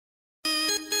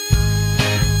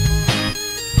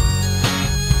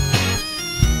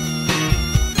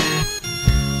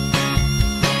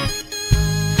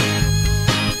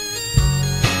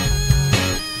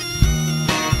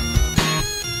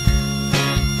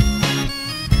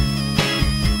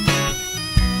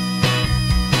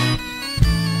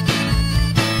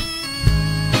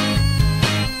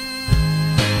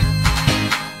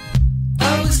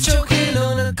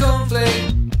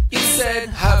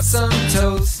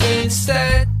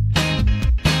instead.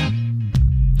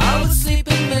 I was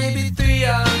sleeping maybe 3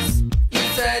 hours. You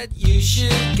said you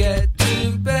should get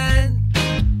to bed.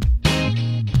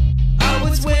 I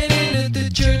was waiting at the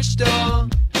church door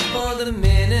for the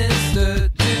minister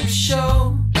to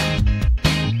show.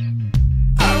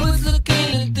 I was looking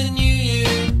at the new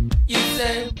year. You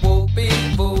said walk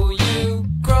before you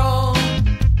crawl.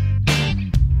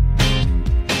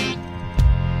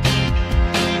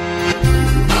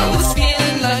 I was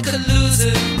feeling like a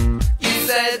loser. You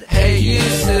said, hey, you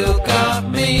still got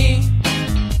me.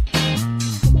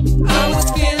 I was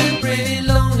feeling pretty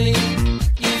lonely.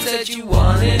 You said you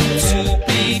wanted to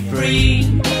be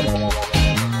free.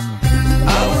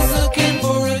 I was looking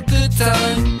for a good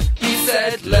time. You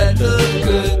said, let the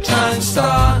good time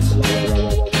start.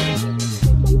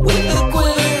 With the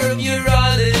quiver of your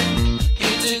eyelid,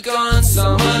 you took on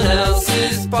someone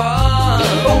else's part.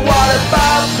 But what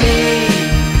about me?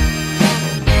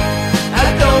 I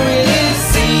don't really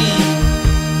see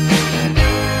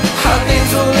how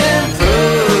things will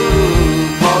improve.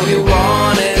 All you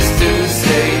want is to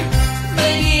stay.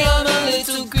 Maybe I'm a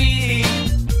little greedy.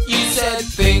 You said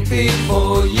think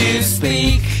before you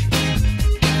speak.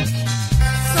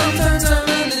 Sometimes I'm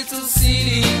a little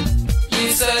seedy. You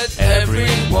said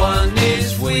everyone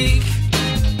is weak.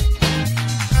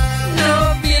 Now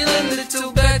I feel a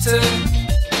little better.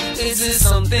 Is there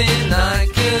something I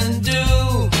can do?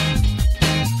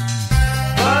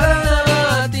 But I never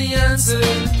had the answer.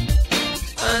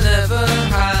 I never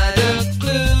had a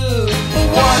clue. But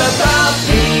what about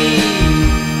me?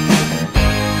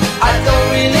 I don't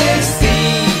really see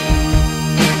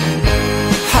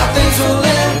how things will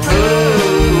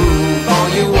improve. All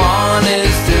you want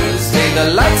is to stay. The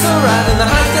lights are out and the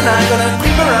highs tonight. Gonna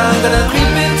creep around, gonna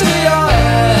creep into your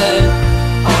head.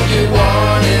 All you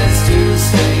want is to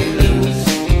stay loose.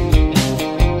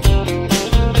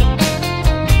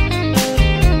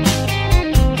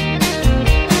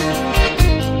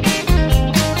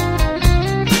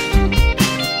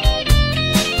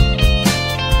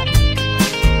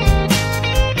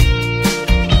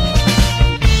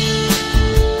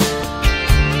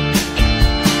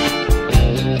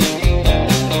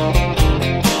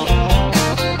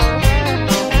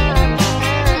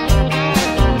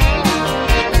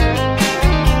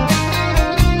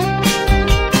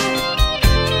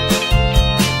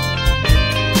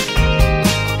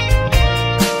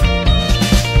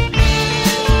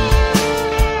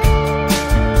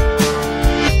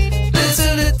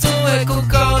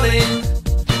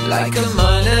 Like a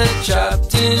miner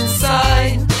trapped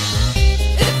inside.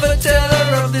 If I tell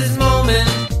her of this moment,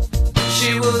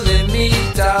 she will let me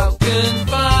doubt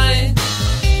confined.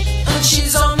 And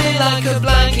she's on me like a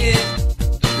blanket,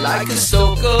 like a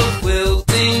stalk of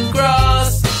wilting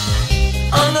grass.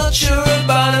 I'm not sure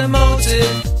about her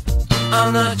motive,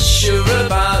 I'm not sure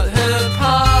about her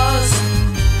past.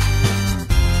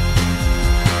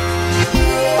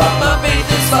 But my faith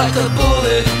is like a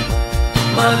bullet,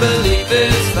 my belief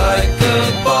is like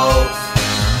a bolt.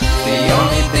 The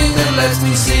only thing that lets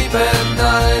me sleep at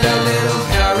night, a little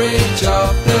carriage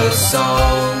of the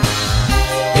soul.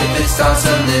 If it starts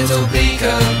a little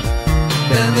bleaker,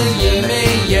 then the year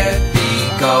may yet be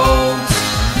gold.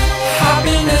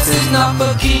 Happiness is not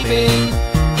for keeping,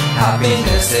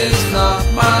 happiness is not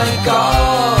my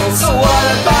goal. So what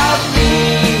about me?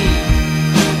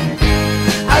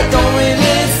 I don't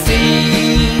really see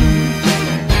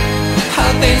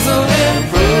things will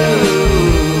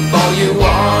improve. All you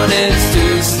want is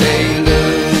to stay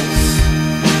loose.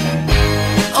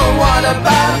 Oh, what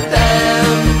about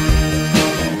them?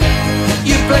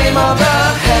 You blame all the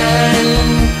hand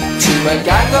to a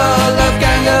gaggle of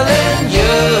gangling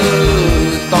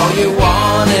youth. All you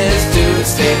want is to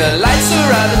stay. The lights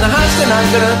are out and the highs tonight.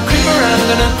 Gonna creep around,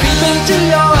 gonna creep into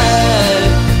your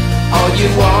head. All you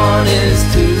want is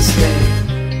to stay.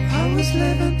 I was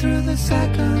living through the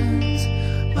seconds.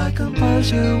 My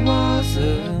composure was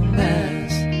a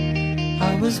mess.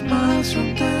 I was miles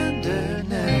from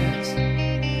tenderness.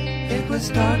 It was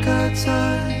dark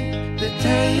outside. The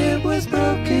day it was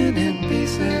broken in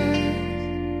pieces.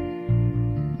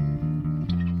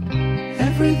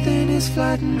 Everything is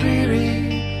flat and dreary.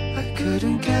 I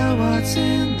couldn't care what's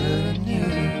in the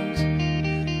news.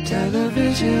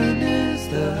 Television is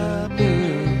the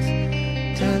booth.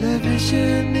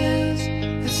 Television is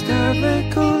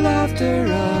hysterical laughter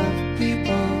of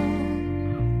people.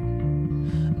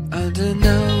 I don't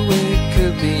know, it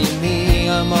could be me.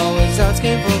 I'm always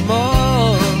asking for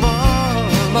more, more,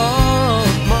 more,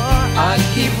 more. I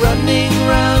keep running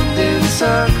round in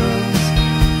circles.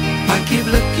 I keep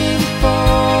looking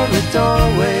for a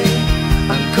doorway.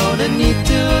 I'm gonna need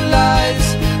 2 lives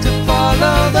to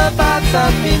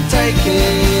I've been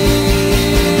taking.